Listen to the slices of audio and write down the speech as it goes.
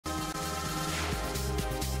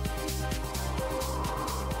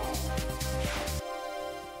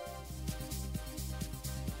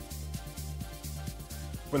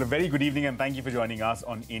Well, a very good evening and thank you for joining us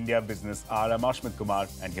on India Business Hour. I'm Ashmit Kumar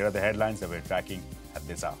and here are the headlines that we're tracking at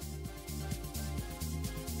this hour.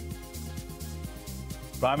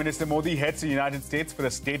 Prime Minister Modi heads to the United States for a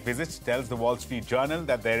state visit, tells the Wall Street Journal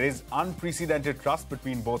that there is unprecedented trust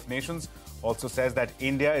between both nations, also says that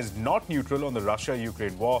India is not neutral on the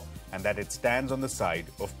Russia-Ukraine war and that it stands on the side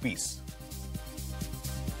of peace.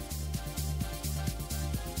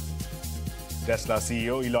 Tesla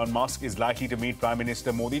CEO Elon Musk is likely to meet Prime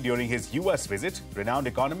Minister Modi during his US visit. Renowned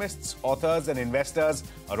economists, authors and investors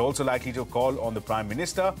are also likely to call on the Prime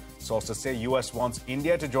Minister. Sources say US wants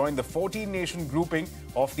India to join the 14-nation grouping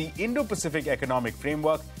of the Indo-Pacific Economic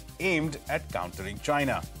Framework aimed at countering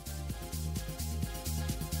China.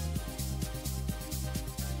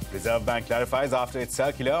 Reserve Bank clarifies after its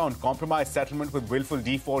circular on compromise settlement with willful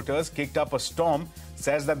defaulters kicked up a storm,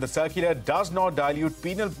 says that the circular does not dilute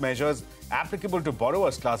penal measures applicable to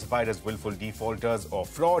borrowers classified as willful defaulters or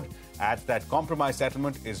fraud, adds that compromise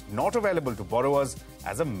settlement is not available to borrowers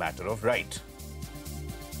as a matter of right.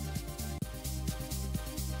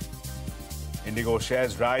 Indigo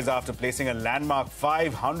shares rise after placing a landmark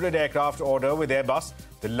 500 aircraft order with Airbus,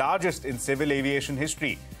 the largest in civil aviation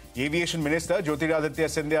history. Aviation Minister Jyotiraditya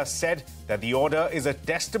Scindia said that the order is a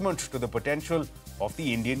testament to the potential of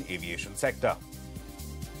the Indian aviation sector.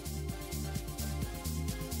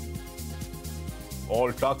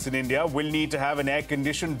 All trucks in India will need to have an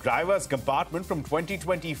air-conditioned driver's compartment from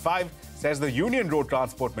 2025, says the Union Road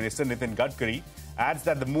Transport Minister Nitin Gadkari. Adds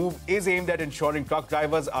that the move is aimed at ensuring truck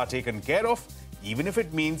drivers are taken care of, even if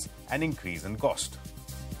it means an increase in cost.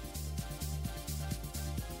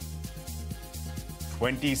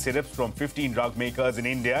 20 syrups from 15 drug makers in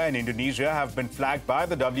India and Indonesia have been flagged by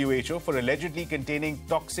the WHO for allegedly containing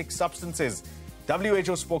toxic substances.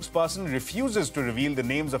 WHO spokesperson refuses to reveal the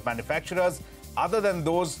names of manufacturers other than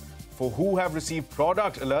those for who have received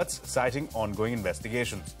product alerts, citing ongoing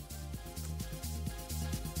investigations.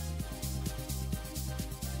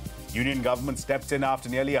 Union government steps in after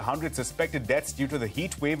nearly 100 suspected deaths due to the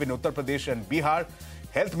heat wave in Uttar Pradesh and Bihar.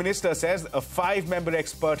 Health Minister says a 5-member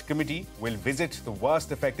expert committee will visit the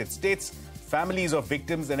worst affected states. Families of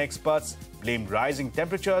victims and experts blamed rising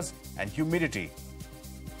temperatures and humidity.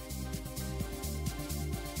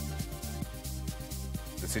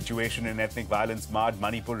 The situation in ethnic violence-marred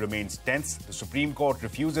Manipur remains tense. The Supreme Court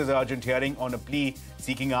refuses urgent hearing on a plea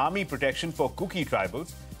seeking army protection for Kuki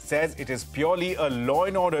tribals, says it is purely a law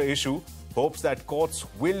and order issue, hopes that courts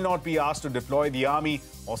will not be asked to deploy the army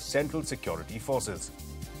or central security forces.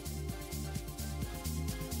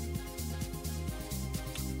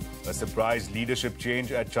 A surprise leadership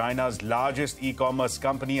change at China's largest e-commerce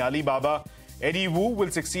company, Alibaba. Eddie Wu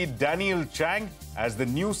will succeed Daniel Chang as the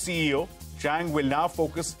new CEO. Chang will now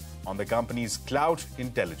focus on the company's cloud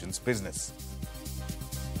intelligence business.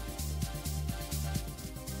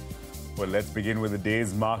 Well, let's begin with the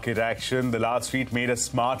day's market action. The Wall Street made a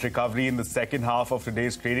smart recovery in the second half of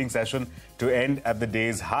today's trading session to end at the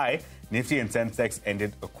day's high. Nifty and Sensex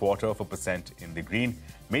ended 0.25% in the green.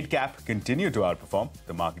 Mid-cap continued to outperform.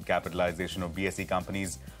 The market capitalization of BSE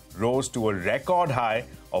companies rose to a record high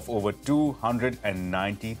of over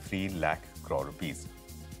 293 lakh crore rupees.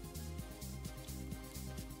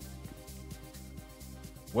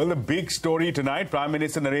 Well, the big story tonight, Prime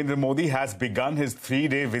Minister Narendra Modi has begun his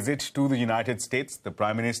 3-day visit to the United States. The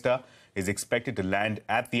Prime Minister is expected to land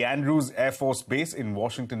at the Andrews Air Force Base in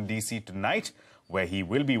Washington, D.C. tonight, where he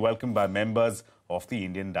will be welcomed by members of the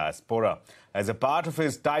Indian diaspora. As a part of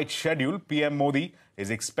his tight schedule, PM Modi is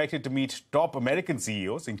expected to meet top American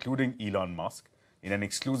CEOs, including Elon Musk. In an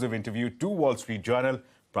exclusive interview to Wall Street Journal,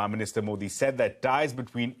 Prime Minister Modi said that ties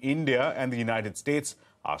between India and the United States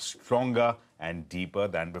are stronger and deeper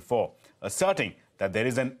than before, asserting that there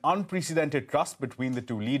is an unprecedented trust between the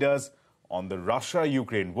two leaders on the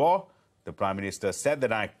Russia-Ukraine war. The Prime Minister said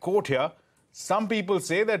that, I quote here, "Some people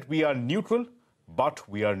say that we are neutral, but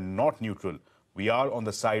we are not neutral. We are on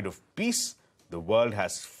the side of peace. The world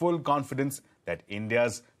has full confidence that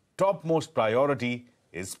India's topmost priority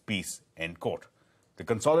is peace," end quote. The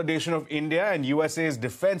consolidation of India and USA's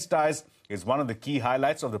defense ties is one of the key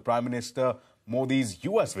highlights of the Prime Minister Modi's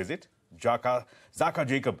US visit. Zaka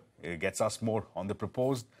Jacob gets us more on the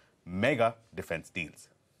proposed mega defense deals.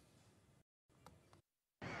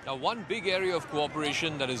 Now, one big area of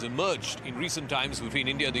cooperation that has emerged in recent times between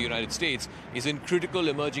India and the United States is in critical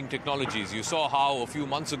emerging technologies. You saw how a few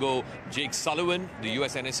months ago, Jake Sullivan, the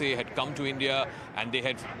US NSA, had come to India and they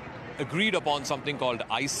had agreed upon something called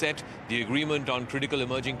ICET, the Agreement on Critical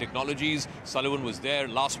Emerging Technologies. Sullivan was there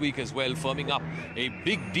last week as well, firming up a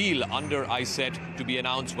big deal under ICET to be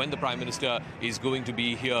announced when the Prime Minister is going to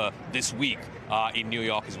be here this week in New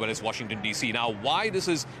York as well as Washington, D.C. Now, why this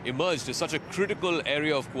has emerged as such a critical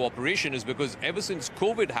area of cooperation is because ever since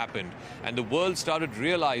COVID happened and the world started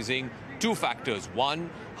realizing two factors. One,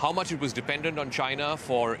 how much it was dependent on China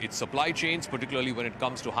for its supply chains, particularly when it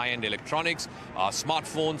comes to high-end electronics,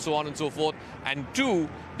 smartphones, so on and so forth. And two,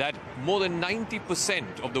 that more than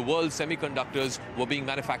 90% of the world's semiconductors were being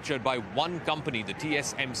manufactured by one company, the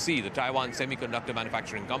TSMC, the Taiwan Semiconductor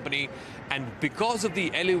Manufacturing Company. And because of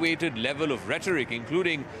the elevated level of rhetoric,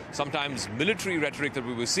 including sometimes military rhetoric that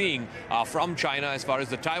we were seeing from China as far as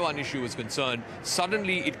the Taiwan issue is concerned,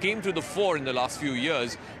 suddenly it came to the fore in the last few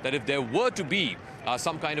years that if there were to be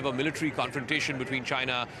some kind of a military confrontation between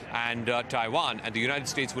China and Taiwan, and the United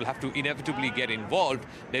States will have to inevitably get involved,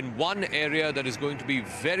 then one area that is going to be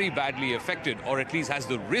very badly affected, or at least has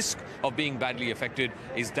the risk of being badly affected,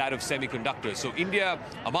 is that of semiconductors. So India,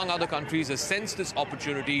 among other countries, has sensed this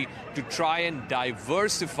opportunity to try and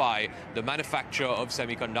diversify the manufacture of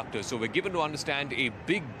semiconductors. So we're given to understand a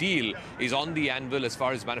big deal is on the anvil as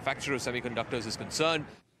far as manufacture of semiconductors is concerned.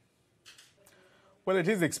 Well, it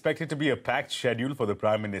is expected to be a packed schedule for the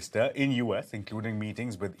Prime Minister in US, including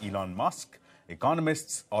meetings with Elon Musk,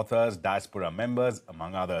 economists, authors, diaspora members,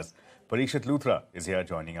 among others. Parikshit Luthra is here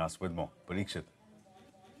joining us with more. Parikshit.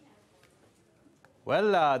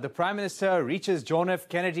 Well, the Prime Minister reaches John F.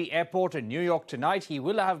 Kennedy Airport in New York tonight. He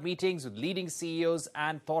will have meetings with leading CEOs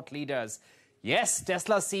and thought leaders. Yes,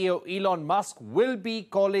 Tesla CEO Elon Musk will be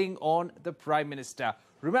calling on the Prime Minister.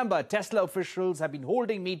 Remember, Tesla officials have been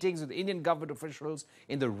holding meetings with Indian government officials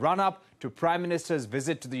in the run-up to Prime Minister's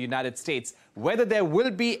visit to the United States. Whether there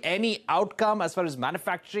will be any outcome as far as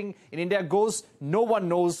manufacturing in India goes, no one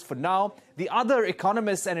knows for now. The other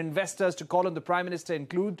economists and investors to call on the Prime Minister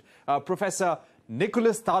include Professor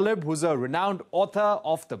Nicholas Taleb, who's a renowned author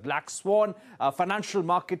of The Black Swan, a financial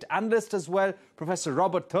market analyst as well, Professor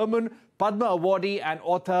Robert Thurman, Padma Awardee and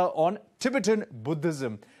author on Tibetan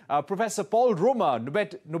Buddhism. Professor Paul Romer,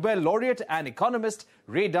 Nobel laureate and economist,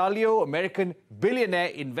 Ray Dalio, American billionaire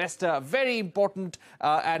investor, a very important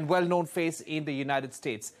and well-known face in the United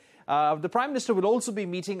States. The Prime Minister will also be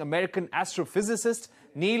meeting American astrophysicist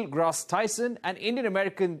Neil deGrasse Tyson and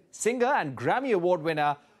Indian-American singer and Grammy Award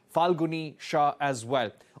winner Falguni Shah as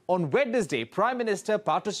well. On Wednesday, Prime Minister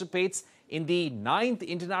participates in the 9th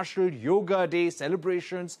International Yoga Day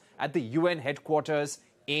celebrations at the UN headquarters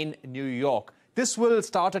in New York. This will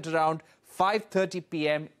start at around 5:30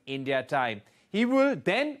 p.m. India time. He will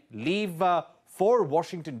then leave for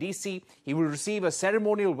Washington, D.C. He will receive a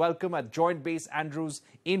ceremonial welcome at Joint Base Andrews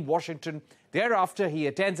in Washington. Thereafter, he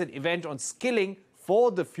attends an event on skilling for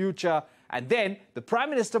the future. And then the Prime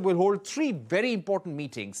Minister will hold three very important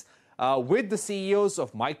meetings with the CEOs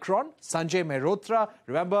of Micron, Sanjay Mehrotra.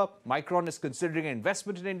 Remember, Micron is considering an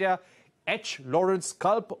investment in India. H. Lawrence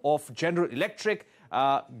Culp of General Electric,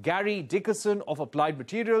 Gary Dickerson of Applied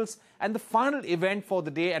Materials. And the final event for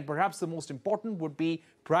the day, and perhaps the most important, would be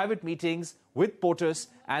private meetings with POTUS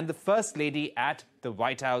and the First Lady at the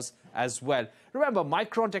White House as well. Remember,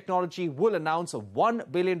 Micron Technology will announce a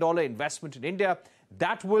 $1 billion investment in India.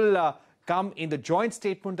 That will come in the joint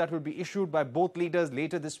statement that will be issued by both leaders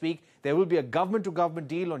later this week. There will be a government-to-government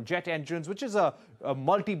deal on jet engines, which is a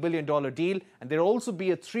multi-billion-dollar deal. And there will also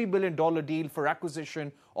be a $3 billion deal for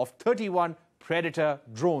acquisition of 31 Predator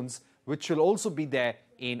drones, which will also be there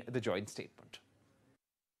in the joint statement.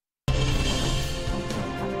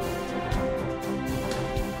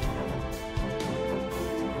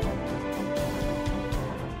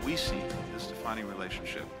 We see this defining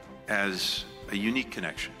relationship as a unique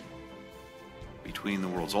connection between the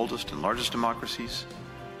world's oldest and largest democracies,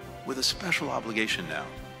 with a special obligation now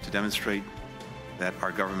to demonstrate that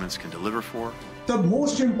our governments can deliver for. The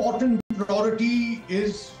most important priority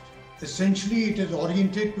is essentially it is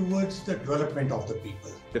oriented towards the development of the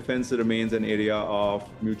people. Defense remains an area of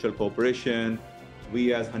mutual cooperation.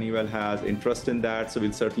 We as Honeywell has interest in that, so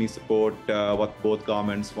we'll certainly support what both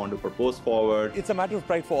governments want to propose forward. It's a matter of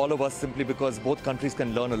pride for all of us simply because both countries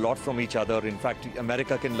can learn a lot from each other. In fact,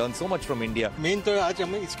 America can learn so much from India. Main तो आज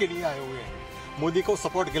हम इसके लिए आए हुए हैं, मोदी को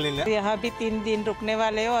support के लिए। यहाँ भी 3 दिन रुकने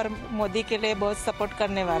वाले हैं और मोदी के लिए बहुत सपोर्ट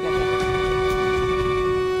करने वाले हैं।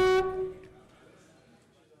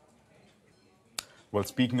 Well,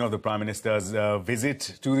 speaking of the Prime Minister's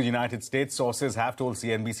visit to the United States, sources have told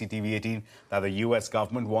CNBC-TV18 that the US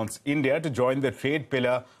government wants India to join the trade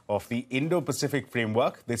pillar of the Indo-Pacific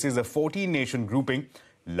framework. This is a 14-nation grouping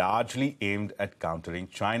largely aimed at countering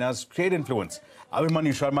China's trade influence.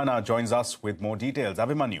 Abhimanyu Sharma now joins us with more details.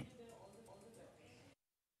 Abhimanyu.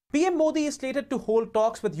 PM Modi is slated to hold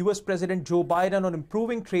talks with US President Joe Biden on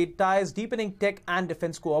improving trade ties, deepening tech and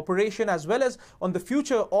defense cooperation, as well as on the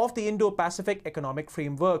future of the Indo-Pacific Economic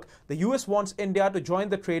Framework. The US wants India to join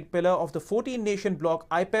the trade pillar of the 14-nation bloc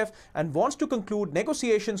IPEF and wants to conclude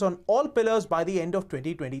negotiations on all pillars by the end of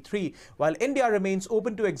 2023. While India remains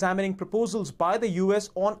open to examining proposals by the US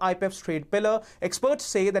on IPEF's trade pillar, experts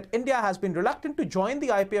say that India has been reluctant to join the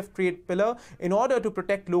IPEF trade pillar in order to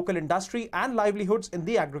protect local industry and livelihoods in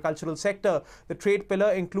the agricultural sector. The trade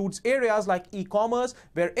pillar includes areas like e-commerce,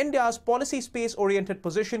 where India's policy space-oriented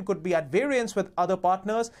position could be at variance with other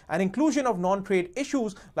partners, and inclusion of non-trade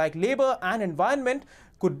issues like labor and environment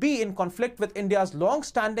could be in conflict with India's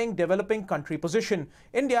long-standing developing country position.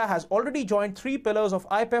 India has already joined 3 pillars of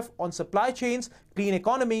IPEF on supply chains, clean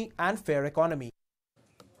economy, and fair economy.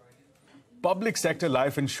 Public sector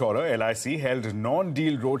life insurer LIC held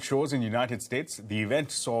non-deal roadshows in the United States. The event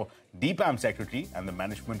saw DPAM secretary and the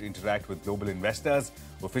management interact with global investors.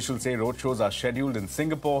 Officials say roadshows are scheduled in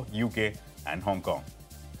Singapore, UK and Hong Kong.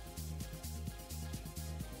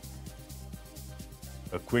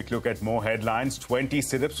 A quick look at more headlines. 20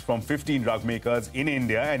 sit-ups from 15 drug makers in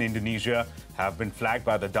India and Indonesia have been flagged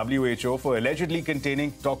by the WHO for allegedly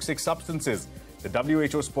containing toxic substances. The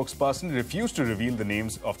WHO spokesperson refused to reveal the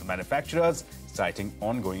names of the manufacturers, citing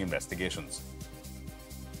ongoing investigations.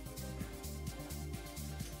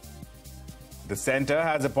 The centre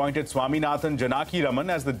has appointed Swaminathan Janakiraman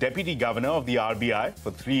as the Deputy Governor of the RBI for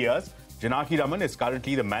 3 years. Janakiraman is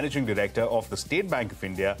currently the Managing Director of the State Bank of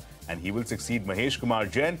India, and he will succeed Mahesh Kumar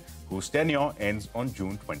Jain, whose tenure ends on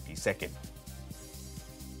June 22nd.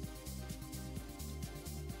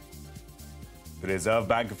 The Reserve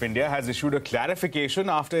Bank of India has issued a clarification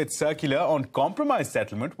after its circular on compromise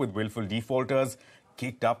settlement with willful defaulters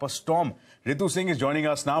kicked up a storm. Ritu Singh is joining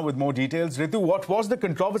us now with more details. Ritu, what was the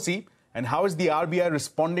controversy and how is the RBI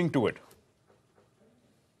responding to it?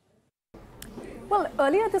 Well,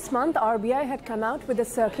 earlier this month, RBI had come out with a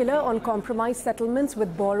circular on compromise settlements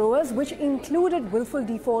with borrowers, which included willful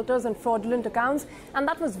defaulters and fraudulent accounts. And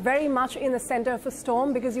that was very much in the center of a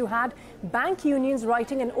storm because you had bank unions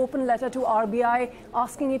writing an open letter to RBI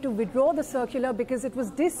asking it to withdraw the circular because it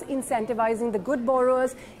was disincentivizing the good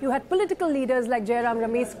borrowers. You had political leaders like Jairam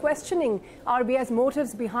Ramesh questioning RBI's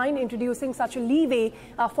motives behind introducing such a leeway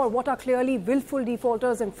for what are clearly willful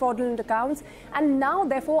defaulters and fraudulent accounts. And now,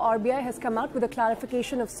 therefore, RBI has come out with a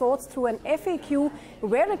clarification of sorts through an FAQ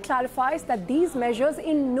where it clarifies that these measures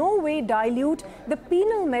in no way dilute the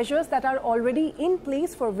penal measures that are already in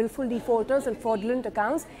place for willful defaulters and fraudulent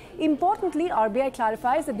accounts. Importantly, RBI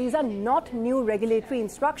clarifies that these are not new regulatory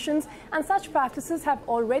instructions and such practices have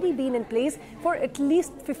already been in place for at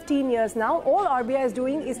least 15 years now. All RBI is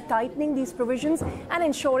doing is tightening these provisions and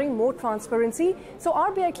ensuring more transparency. So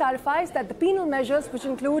RBI clarifies that the penal measures, which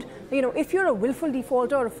include, if you're a willful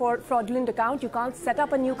defaulter or fraudulent account, you can't set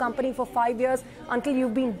up a new company for 5 years until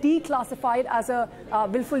you've been declassified as a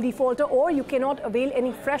willful defaulter, or you cannot avail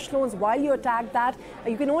any fresh loans while you're tagged that.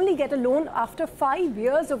 You can only get a loan after 5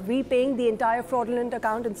 years of repaying the entire fraudulent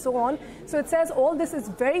account and so on. So it says all this is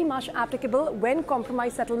very much applicable when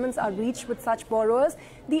compromise settlements are reached with such borrowers.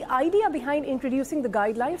 The idea behind introducing the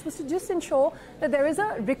guidelines was to just ensure that there is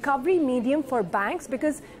a recovery medium for banks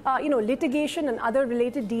because, litigation and other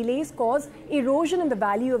related delays cause erosion in the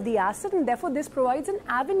value of the asset, and therefore this provides an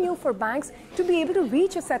avenue for banks to be able to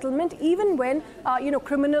reach a settlement even when,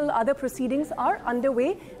 criminal other proceedings are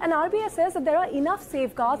underway. And RBI says that there are enough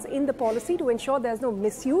safeguards in the policy to ensure there's no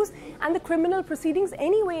misuse, and the criminal proceedings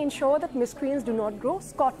anyway ensure that miscreants do not go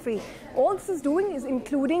scot-free. All this is doing is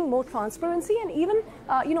including more transparency and even,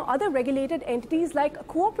 other regulated entities like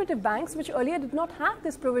cooperative banks, which earlier did not have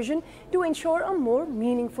this provision, to ensure a more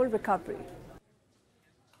meaningful recovery.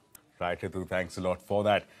 Right, Ritu, thanks a lot for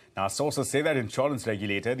that. Now, sources say that insurance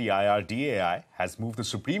regulator, the IRDAI, has moved the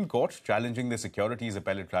Supreme Court challenging the Securities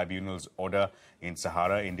Appellate Tribunal's order in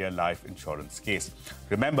Sahara India life insurance case.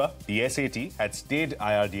 Remember, the SAT had stayed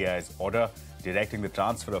IRDAI's order directing the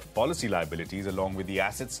transfer of policy liabilities along with the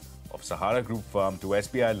assets of Sahara Group firm to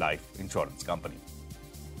SBI Life Insurance Company.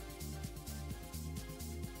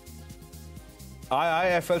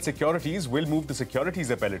 IIFL Securities will move the Securities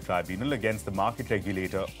Appellate Tribunal against the market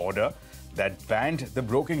regulator order that banned the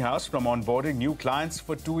broking house from onboarding new clients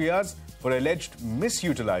for 2 years for alleged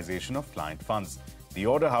misutilization of client funds. The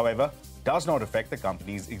order, however, does not affect the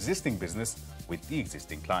company's existing business with the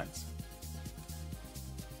existing clients.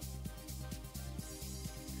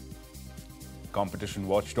 Competition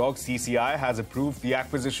watchdog CCI has approved the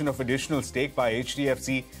acquisition of additional stake by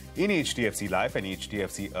HDFC in HDFC Life and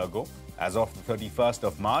HDFC Ergo. As of the 31st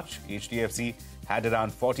of March, HDFC had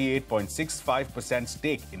around 48.65%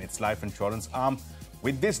 stake in its life insurance arm.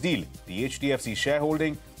 With this deal, the HDFC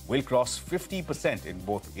shareholding will cross 50% in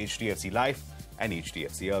both HDFC Life and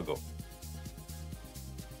HDFC Ergo.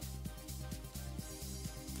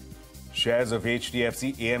 Shares of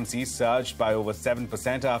HDFC AMC surged by over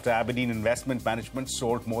 7% after Aberdeen Investment Management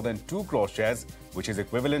sold more than 2 crore shares, which is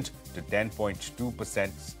equivalent to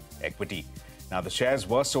 10.2% equity. Now, the shares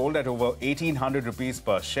were sold at over 1,800 rupees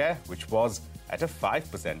per share, which was at a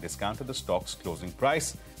 5% discount to the stock's closing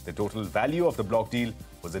price. The total value of the block deal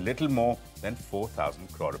was a little more than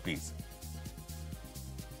 4,000 crore rupees.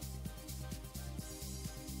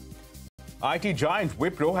 IT giant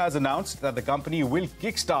Wipro has announced that the company will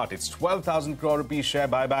kickstart its 12,000 crore rupees share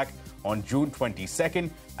buyback on June 22nd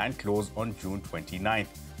and close on June 29th.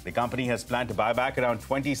 The company has planned to buy back around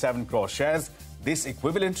 27 crore shares, this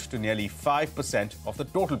equivalent to nearly 5% of the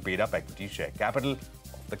total paid-up equity share capital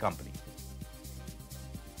of the company.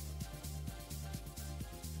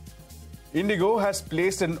 Indigo has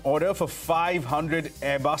placed an order for 500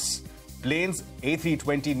 Airbus planes,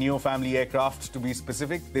 A320 Neo family aircraft to be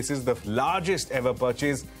specific. This is the largest ever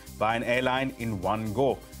purchase by an airline in one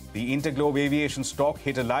go. The Interglobe aviation stock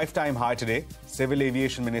hit a lifetime high today. Civil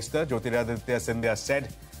Aviation Minister Jyotiraditya Scindia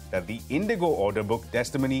said that the Indigo order book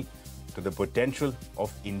testimony to the potential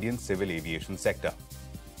of Indian civil aviation sector.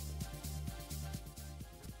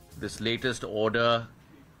 This latest order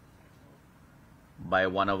by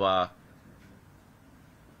one of our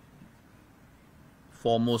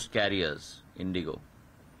foremost carriers, Indigo,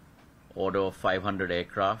 order of 500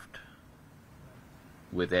 aircraft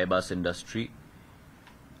with Airbus Industry,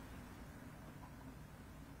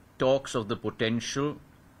 talks of the potential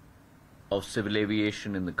of civil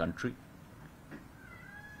aviation in the country,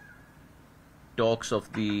 talks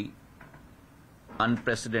of the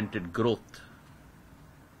unprecedented growth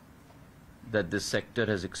that this sector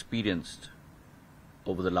has experienced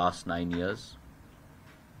over the last 9 years,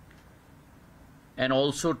 and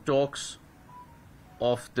also talks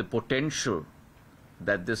of the potential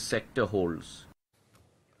that this sector holds.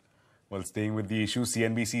 Well, staying with the issue,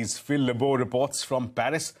 CNBC's Phil LeBeau reports from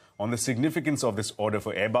Paris on the significance of this order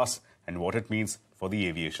for Airbus and what it means for the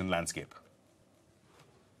aviation landscape.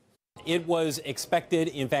 It was expected,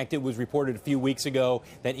 in fact, it was reported a few weeks ago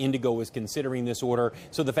that Indigo was considering this order.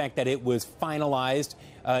 So the fact that it was finalized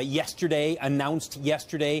yesterday, announced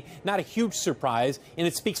yesterday, not a huge surprise, and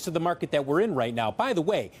it speaks to the market that we're in right now. By the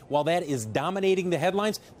way, while that is dominating the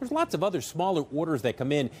headlines, there's lots of other smaller orders that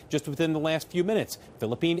come in just within the last few minutes.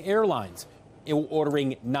 Philippine Airlines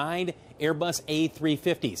ordering 9 Airbus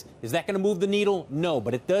A350s. Is that going to move the needle? No,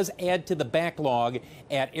 but it does add to the backlog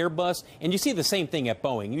at Airbus. And you see the same thing at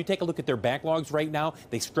Boeing. You take a look at their backlogs right now.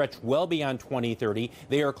 They stretch well beyond 2030.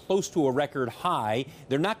 They are close to a record high.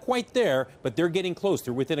 They're not quite there, but they're getting close.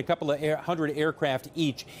 They're within a couple of 100 aircraft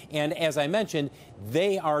each. And as I mentioned,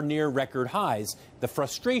 they are near record highs. The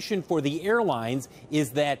frustration for the airlines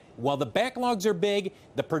is that while the backlogs are big,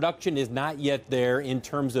 the production is not yet there in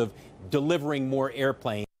terms of delivering more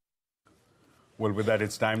airplanes. Well, with that,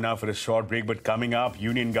 it's time now for a short break. But coming up,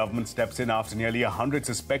 Union government steps in after nearly 100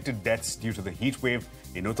 suspected deaths due to the heat wave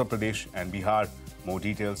in Uttar Pradesh and Bihar. More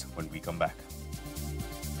details when we come back.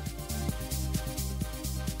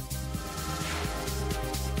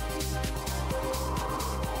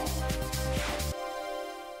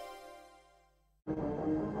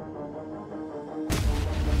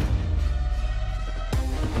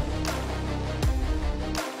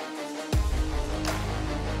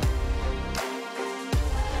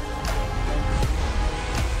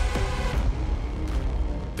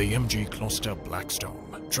 The MG Cluster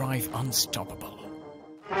Blackstone. Drive unstoppable.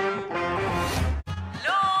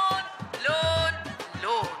 Loan, loan,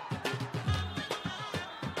 loan.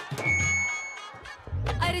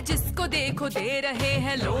 अरे जिसको देखो दे रहे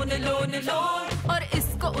हैं loan loan loan और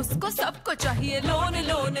इसको उसको सबको चाहिए लोन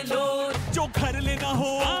लोन लोन जो घर लेना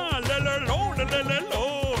हो ले ले लोन ले ले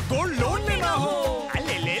लोन गोल्ड लोन लेना हो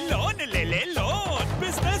ले ले लोन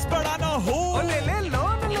बिजनेस बढ़ाना हो ले ले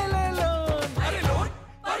लोन अरे लोन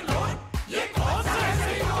पर लोन ये कौन सा है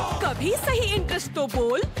सही लोन कभी सही इंटरेस्ट तो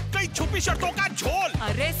बोल कई छुपी शर्तों का झोल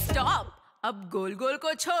अरे स्टॉप अब गोल गोल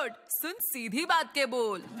को छोड़ सुन सीधी बात के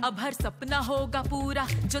बोल अब हर सपना होगा पूरा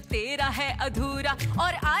जो तेरा है अधूरा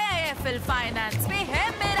और IIFL फाइनेंस पे है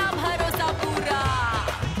मेरा भरोसा पूरा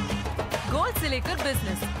गोल से लेकर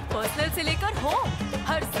बिजनेस पर्सनल से लेकर होम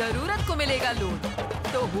हर जरूरत को मिलेगा लोन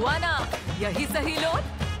तो हुआ ना यही सही लोन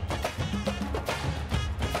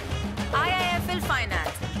IIFL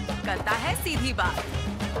सीधी बात।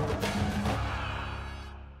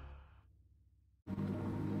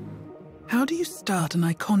 How do you start an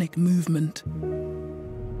iconic movement?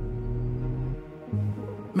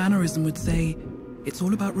 Mannerism would say it's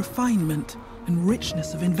all about refinement and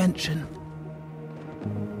richness of invention.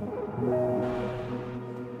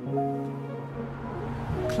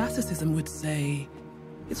 Classicism would say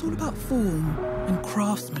it's all about form and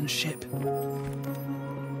craftsmanship.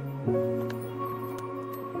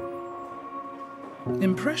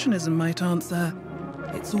 Impressionism might answer,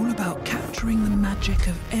 it's all about capturing the magic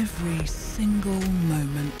of every single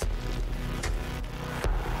moment.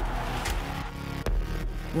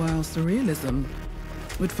 While Surrealism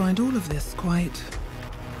would find all of this quite,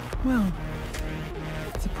 well,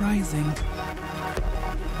 surprising.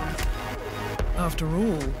 After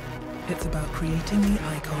all, it's about creating the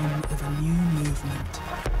icon of a new movement.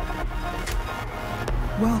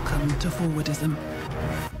 Welcome to Forwardism.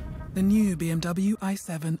 The new BMW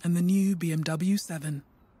i7 and the new BMW 7.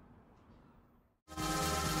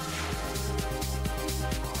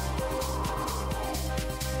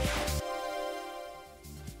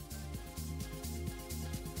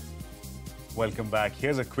 Welcome back.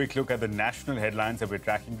 Here's a quick look at the national headlines that we're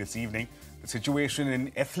tracking this evening. The situation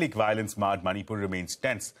in ethnic violence-marred Manipur remains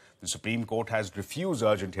tense. The Supreme Court has refused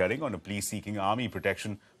urgent hearing on a plea seeking army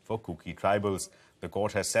protection for Kuki tribals. The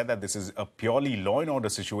court has said that this is a purely law and order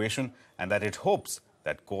situation and that it hopes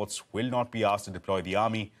that courts will not be asked to deploy the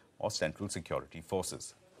army or central security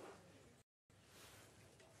forces.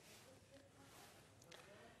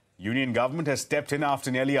 Union government has stepped in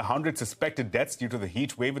after nearly 100 suspected deaths due to the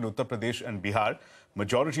heat wave in Uttar Pradesh and Bihar.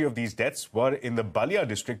 Majority of these deaths were in the Balia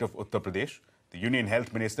district of Uttar Pradesh. The Union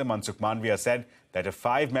Health Minister Mansukh Mandaviya said that a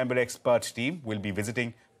 5-member expert team will be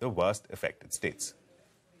visiting the worst affected states.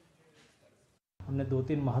 हमने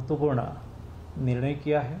 2-3 महत्वपूर्ण निर्णय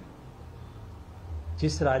किया है।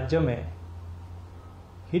 जिस राज्य में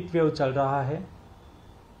heat wave चल रहा है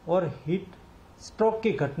और हीट स्ट्रोक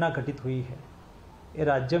की घटना घटित हुई है, ये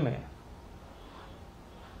राज्य में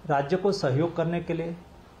राज्य को सहयोग करने के लिए,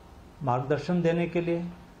 मार्गदर्शन देने के लिए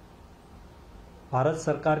भारत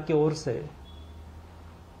सरकार की ओर से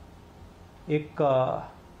एक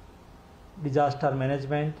डिजास्टर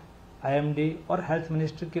मैनेजमेंट, आईएमडी और हेल्थ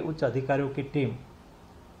मिनिस्ट्री के उच्च अधिकारियों की टीम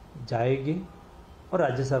जाएगी और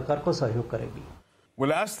राज्य सरकार को सहयोग करेगी।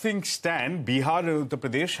 Well, as things stand, Bihar and Uttar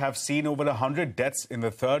Pradesh have seen over 100 deaths in the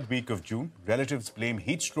third week of June. Relatives blame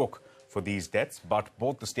heat stroke for these deaths, but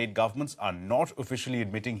both the state governments are not officially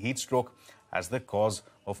admitting heat stroke as the cause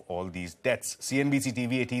of all these deaths.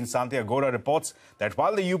 CNBC-TV18 Santya Gora reports that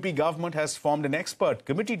while the UP government has formed an expert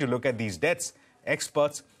committee to look at these deaths,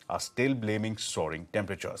 experts are still blaming soaring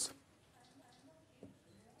temperatures.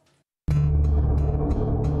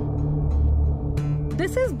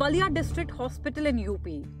 This is Balia District Hospital in UP.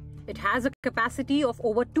 It has a capacity of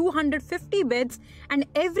over 250 beds and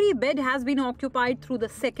every bed has been occupied through the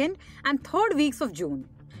second and third weeks of June.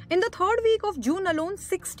 In the third week of June alone,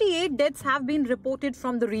 68 deaths have been reported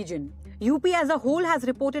from the region. UP as a whole has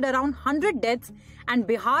reported around 100 deaths and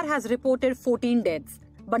Bihar has reported 14 deaths.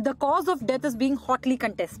 But the cause of death is being hotly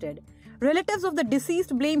contested. Relatives of the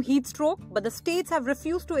deceased blame heat stroke, but the states have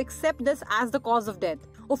refused to accept this as the cause of death.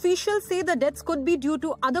 Officials say the deaths could be due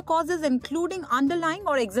to other causes including underlying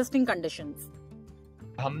or existing conditions.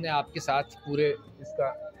 हमने आपके साथ पूरे इसका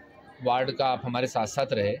ward का आप हमारे साथ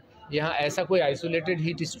साथ रहे। यहाँ ऐसा कोई आइसोलेटेड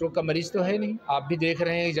हीट स्ट्रोक का मरीज तो है नहीं। आप भी देख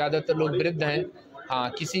रहे हैं कि ज़्यादातर लोग वृद्ध हैं। हाँ,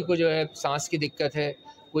 किसी को जो है सांस की दिक्कत है,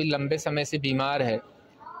 कोई लंबे समय से बीमार है,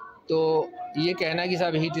 तो ये कहना कि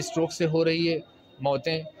साहब हीट स्ट्रोक से हो रही है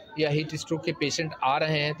मौतें या हीट स्ट्रोक के पेशेंट आ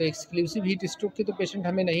रहे हैं, तो एक्सक्लूसिव हीट स्ट्रोक के तो पेशेंट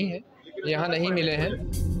हमें नहीं है, यहाँ नहीं मिले हैं।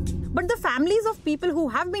 But the families of people who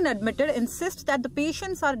have been admitted insist that the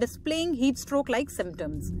patients are displaying heat stroke-like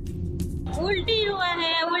symptoms. उल्टी हुआ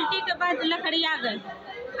है, उल्टी के बाद लकड़ी आ गई,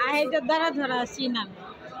 आहे तो दर्द हो रहा सीना में।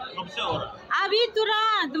 अभी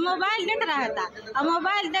तुरंत मोबाइल देख रहा था, अब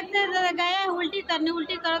मोबाइल देखते गया उल्टी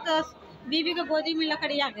करो तो बीबी के गोदी में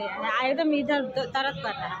लकड़ी आ गया है, एकदम इधर दर्द कर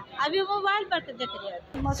रहा है। अभी मोबाइल पर देख रही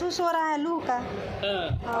है। महसूस हो रहा है लू का,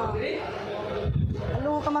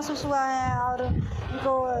 लू का महसूस हुआ है और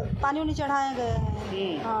इनको पानी उनी चढ़ाए गए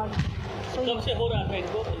हैं। कब से हो रहा था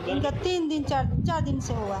इनको? इनका 3 दिन 4 दिन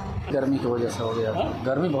से हुआ है। गर्मी की वजह से हो गया।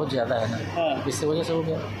 गर्मी बहुत ज़्यादा है ना, इससे वजह से हो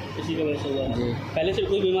गया। इसी की वजह से हुआ जी। पहले से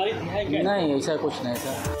कोई बीमारी है क्या? नहीं, ऐसा कुछ नहीं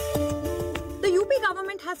था। The UP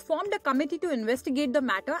government has formed a committee to investigate the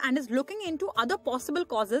matter and is looking into other possible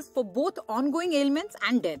causes for both ongoing ailments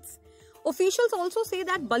and deaths. Officials also say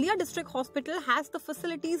that Balia District Hospital has the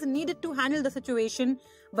facilities needed to handle the situation,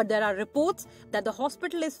 but there are reports that the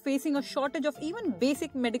hospital is facing a shortage of even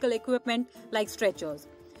basic medical equipment like stretchers.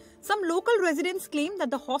 Some local residents claim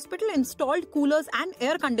that the hospital installed coolers and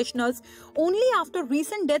air conditioners only after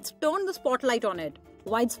recent deaths turned the spotlight on it.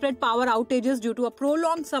 Widespread power outages due to a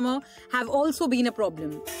prolonged summer have also been a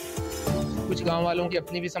problem. कुछ गांव वालों की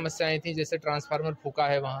अपनी भी समस्याएं थी, जैसे transformer फूका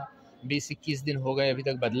है वहां 20-21 दिन हो गए अभी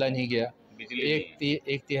तक बदला नहीं गया,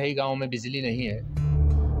 एक तिहाई गांव में बिजली नहीं है.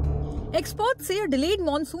 Experts say a delayed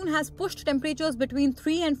monsoon has pushed temperatures between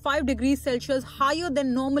 3 and 5 degrees Celsius higher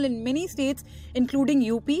than normal in many states, including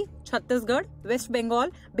UP, Chhattisgarh, West Bengal,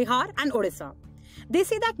 Bihar and Odisha. They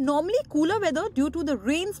say that normally cooler weather due to the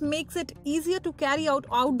rains makes it easier to carry out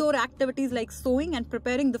outdoor activities like sowing and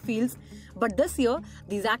preparing the fields. But this year,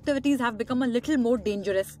 these activities have become a little more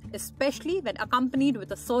dangerous, especially when accompanied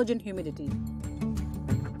with a surge in humidity.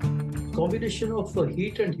 Combination of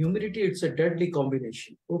heat and humidity, it's a deadly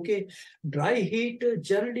combination. Okay, dry heat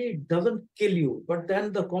generally doesn't kill you, but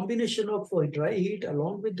then the combination of dry heat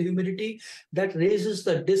along with the humidity, that raises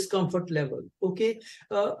the discomfort level. Okay,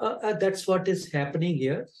 that's what is happening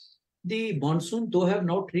here. The monsoon, though have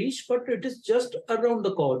not reached, but it is just around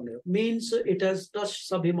the corner. Means it has touched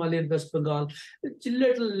sub-Himalayan West Bengal,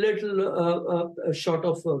 little short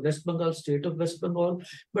of West Bengal, state of West Bengal.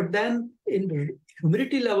 But then in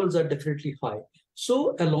humidity levels are definitely high.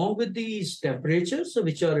 So along with these temperatures,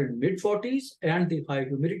 which are in mid-40s and the high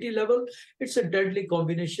humidity level, it's a deadly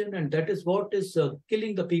combination. And that is what is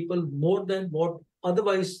killing the people more than what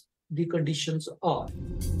otherwise the conditions are.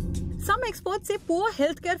 Some experts say poor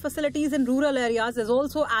healthcare facilities in rural areas is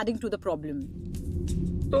also adding to the problem.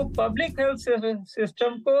 तो public health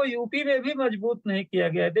system को UP में भी मजबूत नहीं किया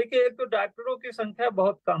गया है. देखिए, एक तो डॉक्टरों की संख्या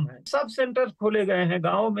बहुत कम है. सब सेंटर खोले गए हैं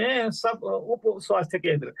गांव में, सब उप स्वास्थ्य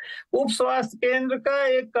केंद्र. उप स्वास्थ्य केंद्र का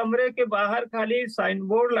एक कमरे के बाहर खाली साइन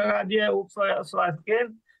बोर्ड लगा दिया है, उप स्वास्थ्य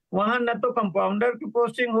केंद्र. वहां न तो कंपाउंडर की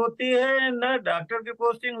पोस्टिंग होती है, न डॉक्टर की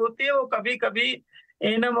पोस्टिंग होती है. वो कभी-कभी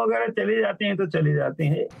एनएम वगैरह चली जाती हैं तो चली जाती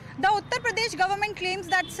हैं. The Uttar Pradesh government claims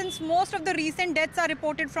that since most of the recent deaths are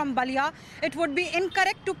reported from Balia, it would be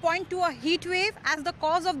incorrect to point to a heat wave as the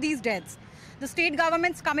cause of these deaths. The state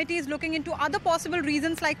government's committee is looking into other possible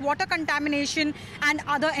reasons like water contamination and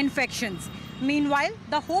other infections. Meanwhile,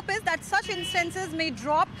 the hope is that such instances may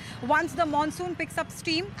drop once the monsoon picks up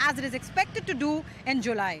steam, as it is expected to do in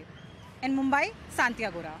July. In Mumbai,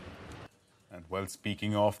 Santiago. And well,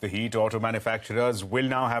 speaking of the heat, auto manufacturers will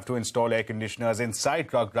now have to install air conditioners inside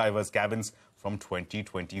truck drivers' cabins from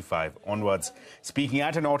 2025 onwards. Speaking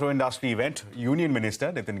at an auto industry event, Union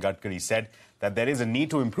Minister Nitin Gadkari said that there is a need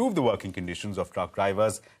to improve the working conditions of truck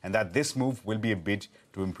drivers and that this move will be a bid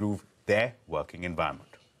to improve their working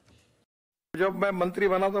environment. जब मैं मंत्री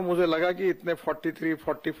बना तो मुझे लगा कि इतने 43,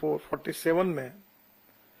 44, 47 में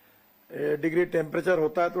डिग्री टेम्परेचर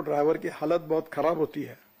होता है तो ड्राइवर की हालत बहुत खराब होती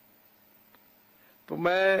है. तो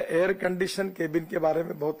मैं एयर कंडीशन केबिन के बारे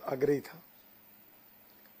में बहुत आग्रही था,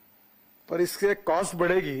 पर इसके कॉस्ट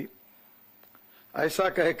बढ़ेगी ऐसा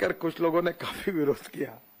कहकर कुछ लोगों ने काफी विरोध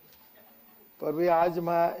किया. पर भी आज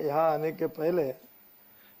मैं यहां आने के पहले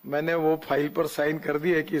मैंने वो फाइल पर साइन कर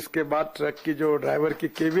दी है कि इसके बाद ट्रक की जो ड्राइवर की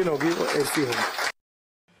केबिन होगी वो एसी होगी.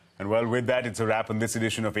 And well, with that, it's a wrap on this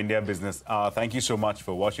edition of India Business Hour. Thank you so much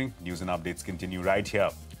for watching. News and updates continue right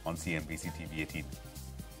here on CNBC-TV18.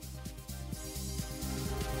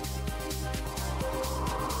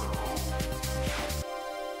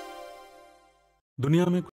 दुनिया में